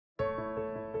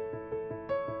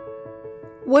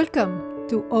Welcome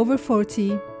to Over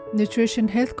 40 Nutrition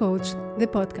Health Coach, the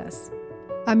podcast.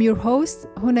 I'm your host,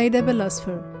 Hunaida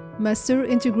Belasfer, Master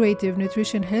Integrative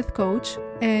Nutrition Health Coach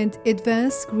and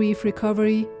Advanced Grief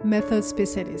Recovery Method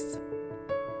Specialist.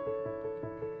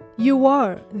 You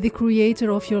are the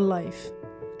creator of your life,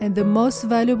 and the most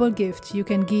valuable gift you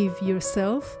can give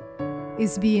yourself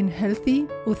is being healthy,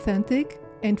 authentic,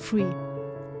 and free.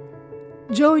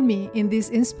 Join me in this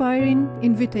inspiring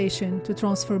invitation to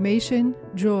transformation,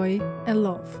 joy, and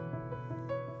love.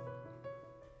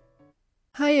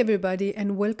 Hi everybody,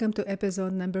 and welcome to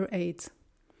episode number 8.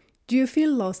 Do you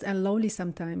feel lost and lonely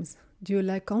sometimes? Do you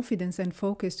lack confidence and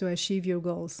focus to achieve your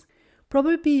goals?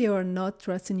 Probably you are not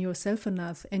trusting yourself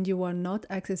enough and you are not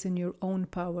accessing your own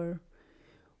power.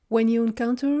 When you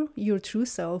encounter your true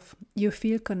self, you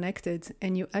feel connected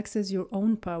and you access your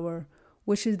own power,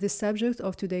 which is the subject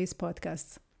of today's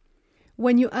podcast.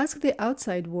 When you ask the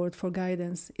outside world for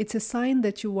guidance, it's a sign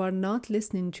that you are not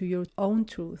listening to your own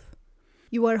truth.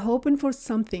 You are hoping for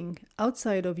something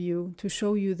outside of you to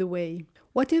show you the way.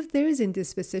 What if there isn't a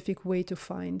specific way to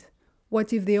find?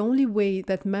 What if the only way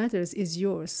that matters is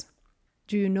yours?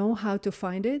 Do you know how to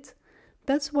find it?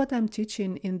 That's what I'm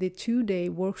teaching in the 2-day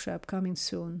workshop coming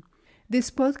soon.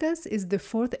 This podcast is the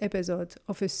 4th episode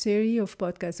of a series of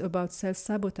podcasts about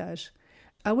self-sabotage.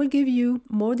 I will give you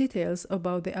more details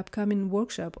about the upcoming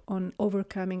workshop on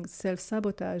overcoming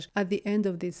self-sabotage at the end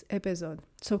of this episode,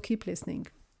 so keep listening.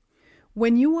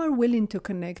 When you are willing to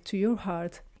connect to your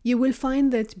heart, you will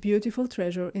find that beautiful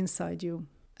treasure inside you.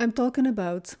 I'm talking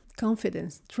about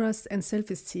confidence, trust, and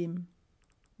self-esteem.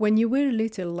 When you were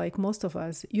little, like most of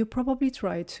us, you probably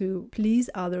tried to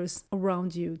please others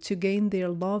around you to gain their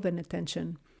love and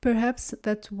attention. Perhaps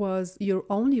that was your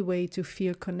only way to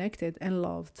feel connected and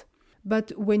loved.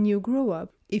 But when you grow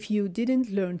up, if you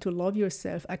didn't learn to love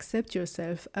yourself, accept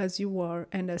yourself as you are,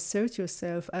 and assert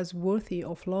yourself as worthy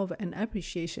of love and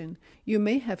appreciation, you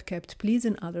may have kept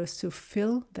pleasing others to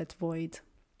fill that void.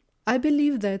 I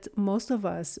believe that most of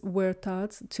us were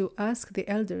taught to ask the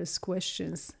elders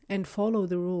questions and follow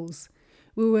the rules.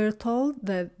 We were told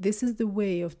that this is the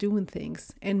way of doing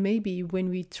things, and maybe when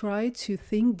we tried to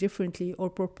think differently or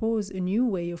propose a new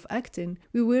way of acting,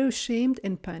 we were ashamed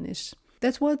and punished.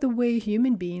 That was the way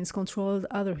human beings controlled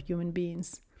other human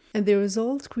beings, and the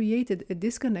result created a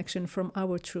disconnection from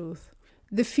our truth.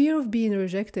 The fear of being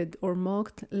rejected or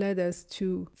mocked led us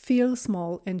to feel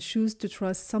small and choose to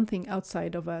trust something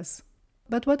outside of us.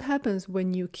 But what happens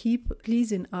when you keep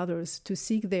pleasing others to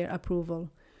seek their approval?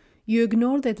 You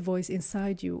ignore that voice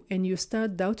inside you and you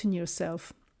start doubting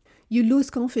yourself. You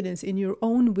lose confidence in your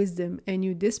own wisdom and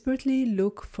you desperately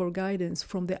look for guidance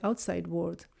from the outside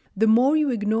world. The more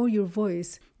you ignore your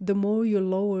voice, the more you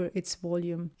lower its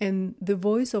volume. And the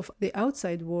voice of the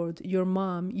outside world, your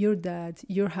mom, your dad,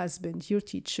 your husband, your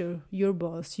teacher, your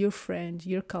boss, your friend,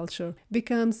 your culture,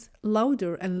 becomes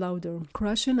louder and louder,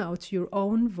 crushing out your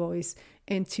own voice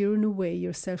and tearing away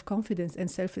your self-confidence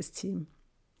and self-esteem.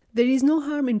 There is no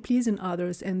harm in pleasing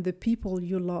others and the people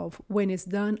you love when it's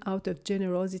done out of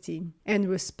generosity and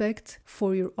respect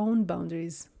for your own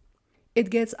boundaries. It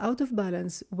gets out of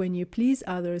balance when you please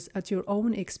others at your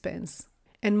own expense.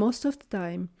 And most of the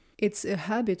time, it's a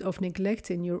habit of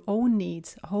neglecting your own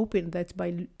needs, hoping that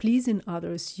by pleasing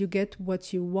others, you get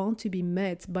what you want to be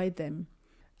met by them.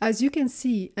 As you can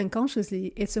see,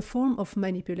 unconsciously, it's a form of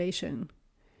manipulation.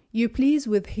 You please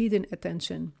with hidden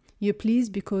attention. You please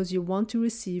because you want to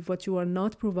receive what you are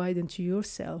not providing to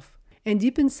yourself. And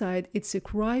deep inside, it's a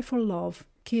cry for love,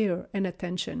 care, and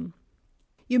attention.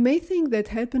 You may think that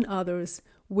helping others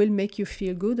will make you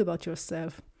feel good about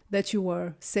yourself, that you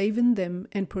are saving them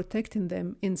and protecting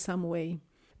them in some way.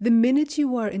 The minute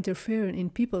you are interfering in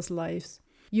people's lives,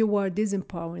 you are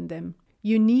disempowering them.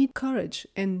 You need courage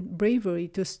and bravery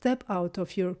to step out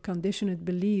of your conditioned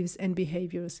beliefs and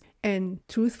behaviors and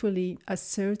truthfully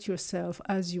assert yourself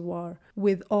as you are,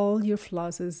 with all your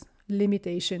flaws,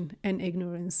 limitation, and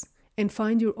ignorance, and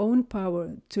find your own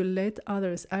power to let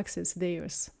others access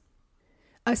theirs.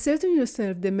 Asserting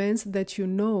yourself demands that you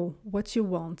know what you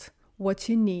want, what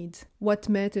you need, what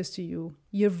matters to you,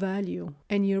 your value,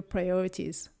 and your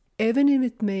priorities, even if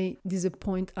it may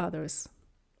disappoint others.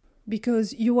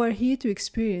 Because you are here to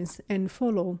experience and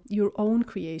follow your own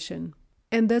creation,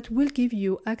 and that will give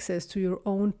you access to your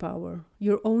own power,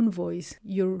 your own voice,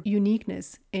 your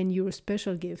uniqueness, and your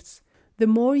special gifts. The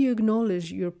more you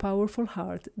acknowledge your powerful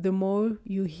heart, the more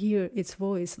you hear its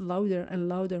voice louder and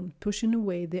louder, pushing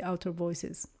away the outer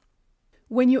voices.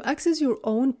 When you access your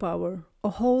own power, a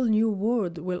whole new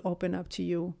world will open up to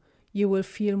you. You will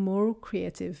feel more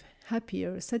creative,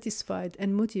 happier, satisfied,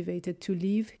 and motivated to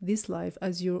live this life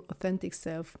as your authentic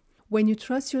self, When you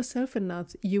trust yourself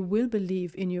enough, you will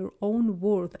believe in your own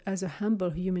worth as a humble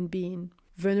human being,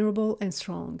 vulnerable and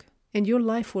strong, and your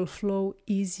life will flow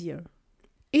easier.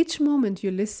 Each moment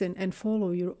you listen and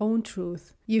follow your own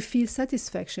truth, you feel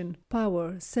satisfaction,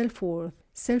 power, self-worth,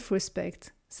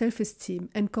 self-respect, self-esteem,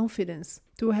 and confidence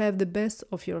to have the best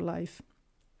of your life.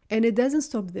 And it doesn't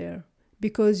stop there,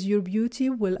 because your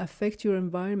beauty will affect your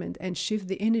environment and shift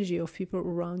the energy of people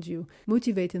around you,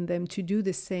 motivating them to do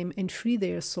the same and free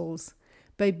their souls.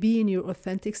 By being your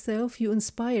authentic self, you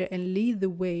inspire and lead the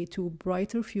way to a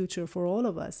brighter future for all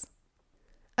of us.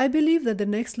 I believe that the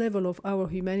next level of our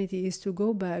humanity is to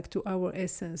go back to our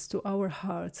essence, to our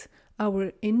heart,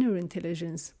 our inner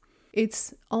intelligence.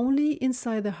 It's only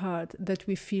inside the heart that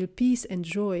we feel peace and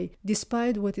joy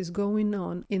despite what is going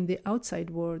on in the outside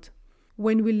world.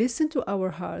 When we listen to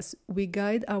our hearts, we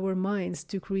guide our minds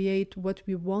to create what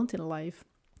we want in life,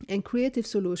 and creative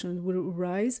solutions will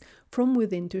arise from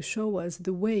within to show us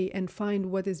the way and find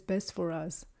what is best for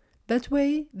us. That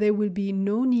way, there will be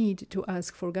no need to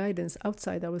ask for guidance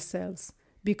outside ourselves,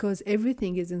 because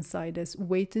everything is inside us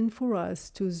waiting for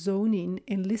us to zone in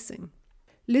and listen.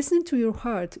 Listening to your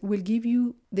heart will give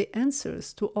you the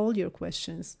answers to all your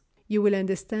questions. You will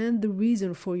understand the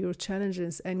reason for your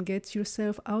challenges and get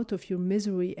yourself out of your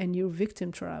misery and your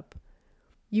victim trap.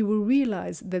 You will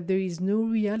realize that there is no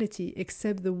reality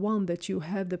except the one that you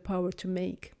have the power to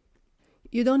make.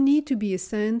 You don't need to be a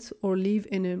saint or live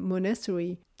in a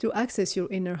monastery to access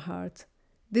your inner heart.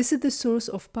 This is the source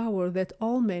of power that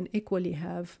all men equally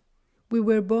have. We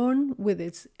were born with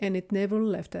it and it never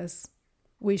left us.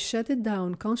 We shut it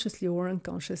down consciously or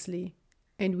unconsciously,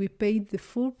 and we paid the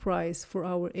full price for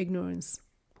our ignorance.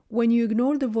 When you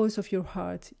ignore the voice of your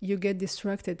heart, you get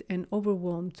distracted and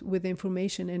overwhelmed with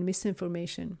information and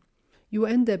misinformation. You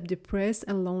end up depressed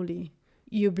and lonely.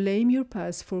 You blame your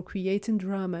past for creating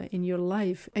drama in your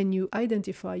life, and you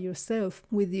identify yourself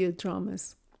with your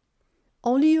dramas.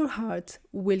 Only your heart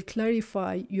will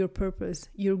clarify your purpose,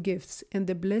 your gifts, and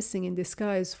the blessing in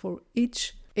disguise for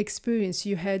each experience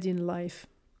you had in life.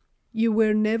 You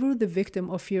were never the victim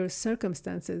of your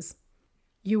circumstances.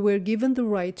 You were given the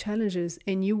right challenges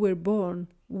and you were born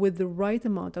with the right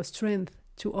amount of strength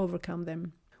to overcome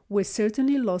them. We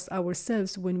certainly lost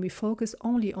ourselves when we focus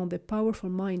only on the powerful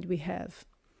mind we have.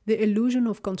 The illusion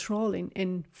of controlling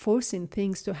and forcing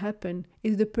things to happen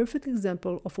is the perfect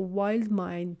example of a wild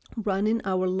mind running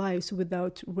our lives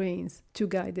without reins to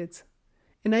guide it.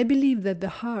 And I believe that the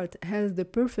heart has the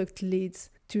perfect leads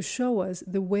to show us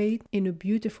the way in a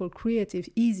beautiful, creative,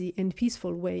 easy, and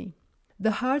peaceful way.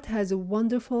 The heart has a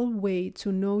wonderful way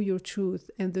to know your truth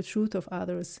and the truth of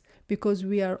others, because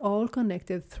we are all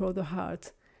connected through the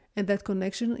heart, and that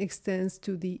connection extends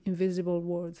to the invisible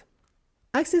world.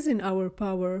 Accessing our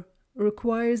power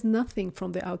requires nothing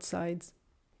from the outside.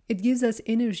 It gives us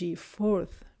energy,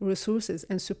 force, resources,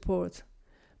 and support.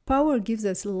 Power gives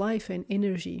us life and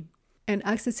energy. And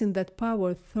accessing that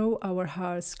power through our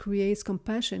hearts creates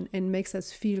compassion and makes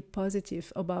us feel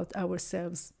positive about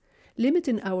ourselves.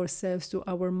 Limiting ourselves to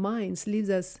our minds leaves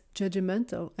us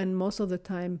judgmental and most of the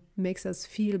time makes us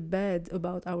feel bad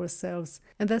about ourselves.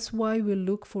 And that's why we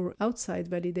look for outside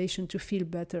validation to feel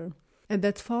better. And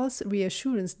that false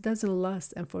reassurance doesn't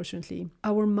last, unfortunately.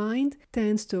 Our mind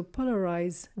tends to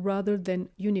polarize rather than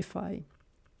unify.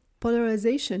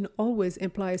 Polarization always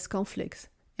implies conflict.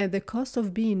 And the cost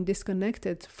of being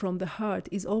disconnected from the heart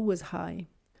is always high.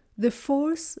 The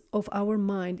force of our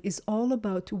mind is all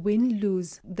about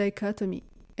win-lose dichotomy.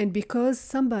 And because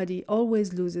somebody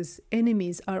always loses,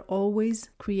 enemies are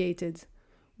always created.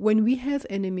 When we have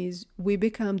enemies, we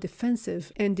become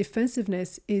defensive, and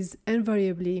defensiveness is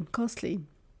invariably costly.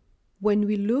 When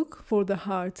we look for the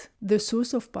heart, the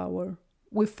source of power,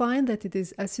 we find that it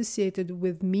is associated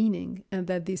with meaning, and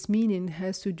that this meaning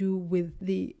has to do with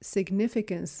the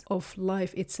significance of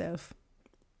life itself.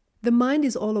 The mind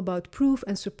is all about proof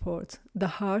and support. The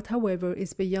heart, however,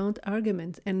 is beyond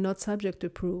argument and not subject to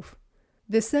proof.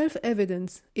 The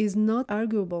self-evidence is not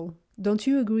arguable. Don't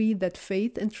you agree that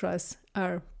faith and trust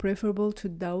are preferable to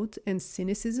doubt and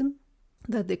cynicism?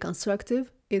 That the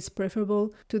constructive is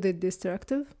preferable to the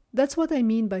destructive? That's what I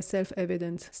mean by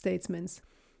self-evident statements.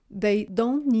 They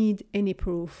don't need any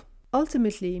proof.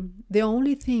 Ultimately, the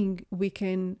only thing we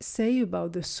can say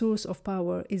about the source of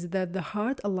power is that the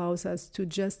heart allows us to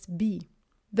just be.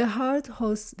 The heart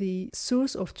hosts the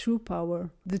source of true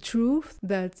power, the truth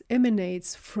that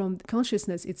emanates from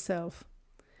consciousness itself.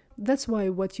 That's why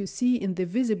what you see in the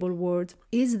visible world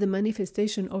is the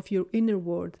manifestation of your inner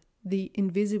world, the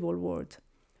invisible world.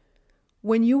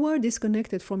 When you are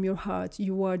disconnected from your heart,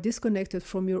 you are disconnected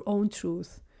from your own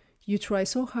truth. You try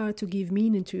so hard to give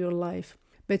meaning to your life,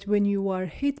 But when you are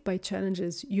hit by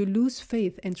challenges, you lose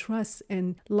faith and trust,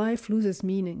 and life loses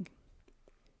meaning.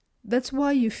 That's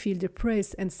why you feel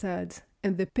depressed and sad,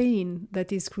 and the pain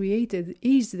that is created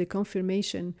is the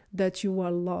confirmation that you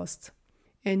are lost.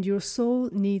 And your soul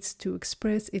needs to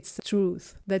express its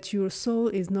truth, that your soul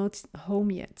is not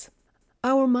home yet.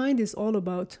 Our mind is all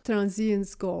about transient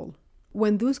goals.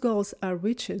 When those goals are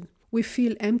reached, we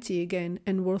feel empty again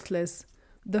and worthless.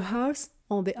 The heart,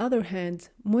 on the other hand,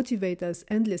 motivates us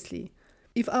endlessly.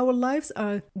 If our lives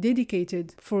are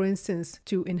dedicated, for instance,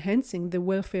 to enhancing the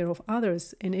welfare of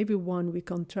others and everyone we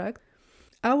contract,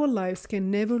 our lives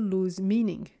can never lose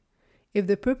meaning. If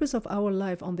the purpose of our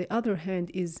life, on the other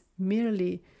hand, is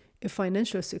merely a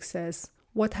financial success,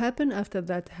 what happened after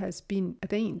that has been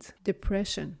attained: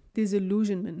 depression,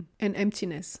 disillusionment, and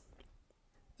emptiness.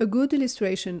 A good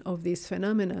illustration of this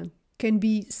phenomenon can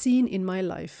be seen in my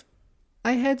life.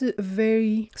 I had a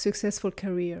very successful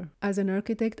career as an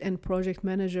architect and project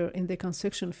manager in the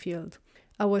construction field.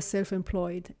 I was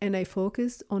self-employed and I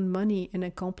focused on money and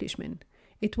accomplishment.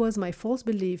 It was my false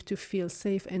belief to feel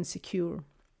safe and secure.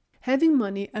 Having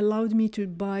money allowed me to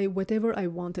buy whatever I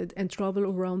wanted and travel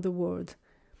around the world.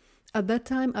 At that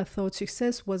time, I thought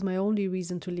success was my only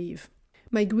reason to live.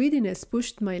 My greediness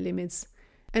pushed my limits,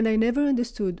 and I never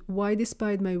understood why,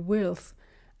 despite my wealth,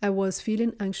 I was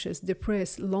feeling anxious,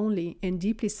 depressed, lonely, and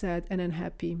deeply sad and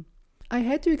unhappy. I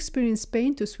had to experience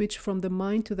pain to switch from the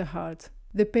mind to the heart,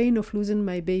 the pain of losing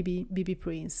my baby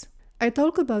Prince. I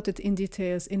talk about it in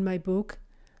details in my book,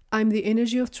 I'm the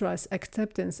Energy of Trust,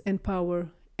 Acceptance, and Power,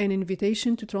 an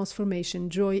invitation to transformation,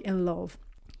 joy, and love.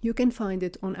 You can find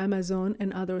it on Amazon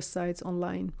and other sites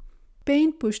online.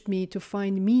 Pain pushed me to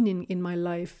find meaning in my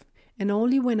life, and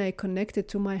only when I connected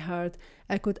to my heart,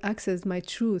 I could access my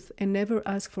truth and never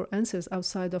ask for answers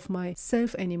outside of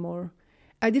myself anymore.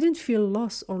 I didn't feel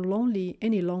lost or lonely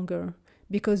any longer,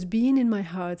 because being in my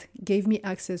heart gave me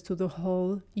access to the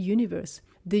whole universe,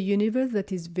 the universe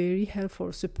that is very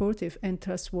helpful, supportive, and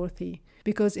trustworthy,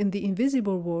 because in the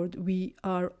invisible world, we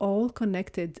are all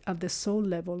connected at the soul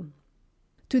level.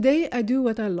 Today, I do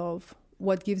what I love,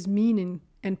 what gives meaning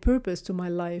and purpose to my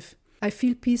life. I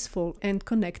feel peaceful and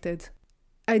connected.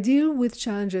 I deal with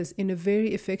challenges in a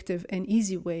very effective and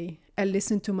easy way. I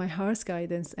listen to my heart's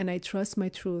guidance and I trust my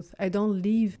truth. I don't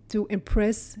live to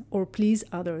impress or please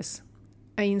others.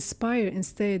 I inspire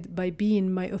instead by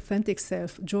being my authentic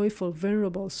self, joyful,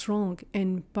 vulnerable, strong,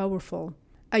 and powerful.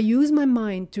 I use my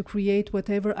mind to create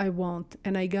whatever I want,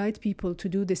 and I guide people to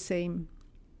do the same.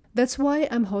 That's why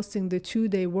I'm hosting the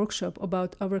 2-day workshop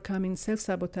about overcoming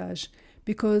self-sabotage,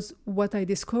 because what I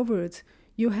discovered,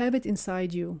 you have it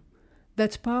inside you.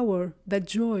 That power, that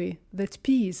joy, that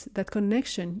peace, that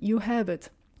connection, you have it.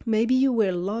 Maybe you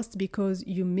were lost because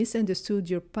you misunderstood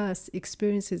your past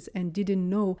experiences and didn't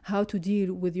know how to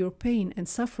deal with your pain and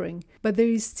suffering, but there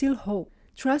is still hope.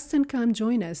 Trust and come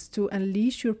join us to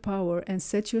unleash your power and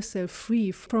set yourself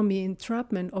free from the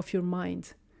entrapment of your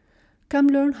mind. Come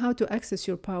learn how to access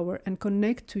your power and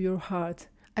connect to your heart.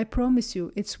 I promise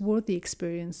you, it's worth the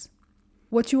experience.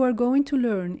 What you are going to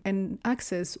learn and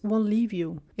access won't leave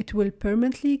you. It will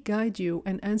permanently guide you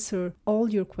and answer all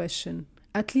your questions.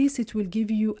 At least it will give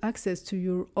you access to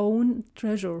your own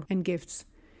treasure and gifts.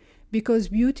 Because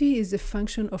beauty is a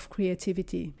function of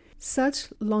creativity. Such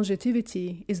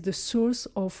longevity is the source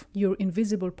of your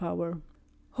invisible power.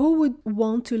 Who would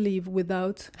want to live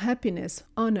without happiness,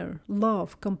 honor,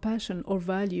 love, compassion, or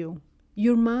value?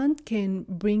 Your mind can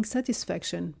bring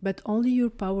satisfaction, but only your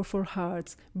powerful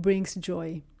heart brings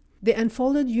joy. The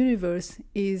unfolded universe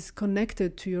is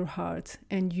connected to your heart,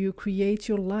 and you create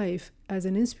your life as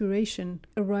an inspiration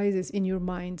arises in your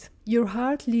mind. Your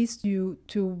heart leads you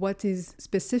to what is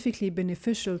specifically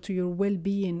beneficial to your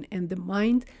well-being, and the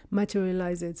mind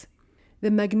materializes.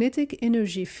 The magnetic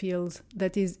energy field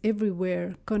that is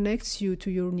everywhere connects you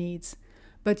to your needs.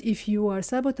 But if you are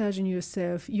sabotaging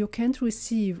yourself, you can't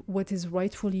receive what is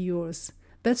rightfully yours.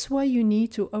 That's why you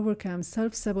need to overcome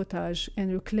self-sabotage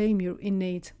and reclaim your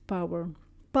innate power.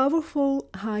 Powerful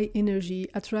high energy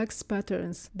attracts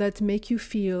patterns that make you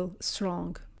feel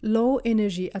strong. Low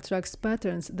energy attracts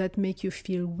patterns that make you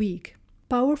feel weak.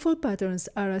 Powerful patterns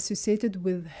are associated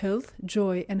with health,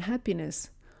 joy, and happiness.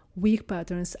 Weak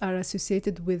patterns are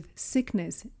associated with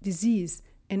sickness, disease,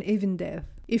 and even death.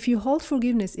 If you hold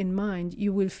forgiveness in mind,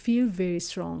 you will feel very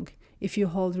strong. If you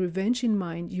hold revenge in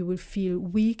mind, you will feel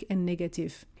weak and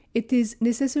negative. It is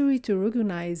necessary to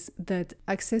recognize that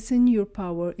accessing your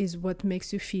power is what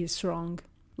makes you feel strong.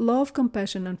 Love,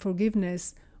 compassion, and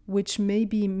forgiveness, which may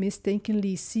be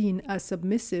mistakenly seen as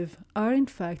submissive, are in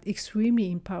fact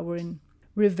extremely empowering.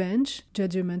 Revenge,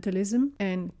 judgmentalism,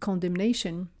 and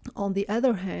condemnation, on the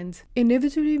other hand,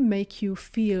 inevitably make you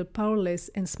feel powerless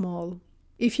and small.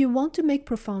 If you want to make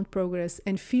profound progress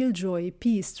and feel joy,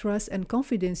 peace, trust, and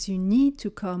confidence, you need to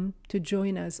come to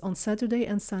join us on Saturday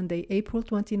and Sunday, April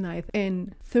 29th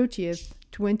and 30th,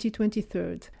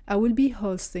 2023. I will be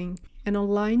hosting an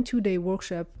online 2-day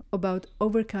workshop about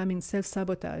overcoming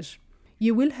self-sabotage.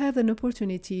 You will have an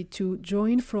opportunity to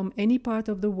join from any part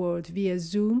of the world via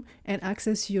Zoom and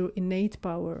access your innate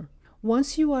power.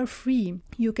 Once you are free,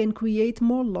 you can create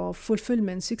more love,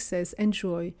 fulfillment, success, and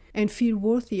joy, and feel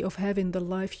worthy of having the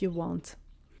life you want.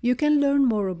 You can learn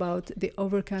more about the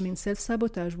Overcoming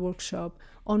Self-Sabotage workshop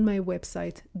on my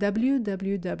website,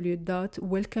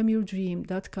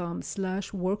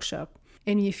 www.welcomeyourdream.com/workshop.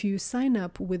 And if you sign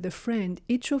up with a friend,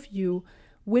 each of you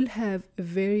will have a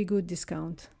very good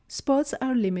discount. Spots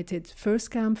are limited,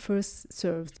 first come, first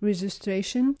served.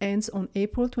 Registration ends on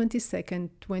April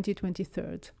 22nd,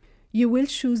 2023. You will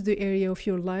choose the area of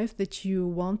your life that you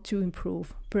want to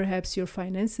improve, perhaps your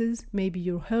finances, maybe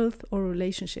your health or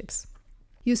relationships.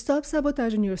 You stop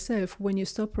sabotaging yourself when you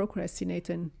stop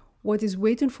procrastinating. What is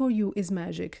waiting for you is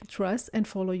magic. Trust and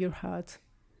follow your heart.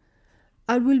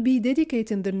 I will be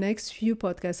dedicating the next few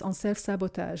podcasts on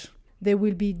self-sabotage. There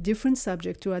will be different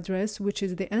subjects to address, which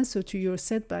is the answer to your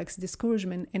setbacks,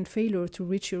 discouragement, and failure to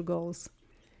reach your goals.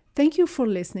 Thank you for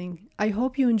listening. I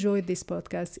hope you enjoyed this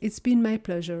podcast. It's been my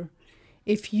pleasure.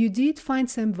 If you did find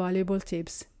some valuable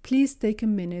tips, please take a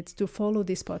minute to follow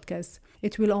this podcast.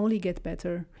 It will only get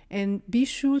better. And be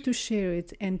sure to share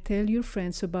it and tell your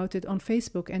friends about it on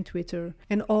Facebook and Twitter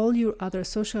and all your other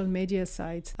social media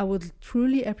sites. I would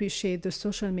truly appreciate the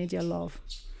social media love.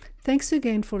 Thanks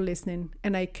again for listening,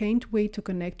 and I can't wait to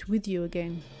connect with you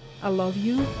again. I love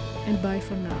you, and bye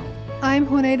for now. I'm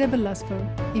Huneida Belasper.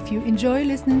 If you enjoy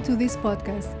listening to this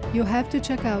podcast, you have to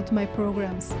check out my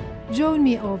programs. Join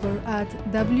me over at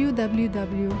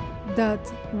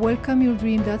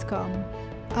www.welcomeyourdream.com.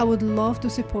 I would love to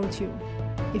support you.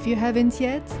 If you haven't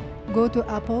yet, go to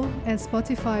Apple and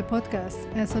Spotify podcasts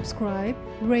and subscribe,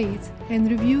 rate, and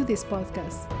review this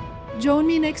podcast. Join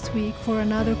me next week for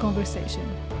another conversation.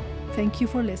 Thank you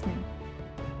for listening.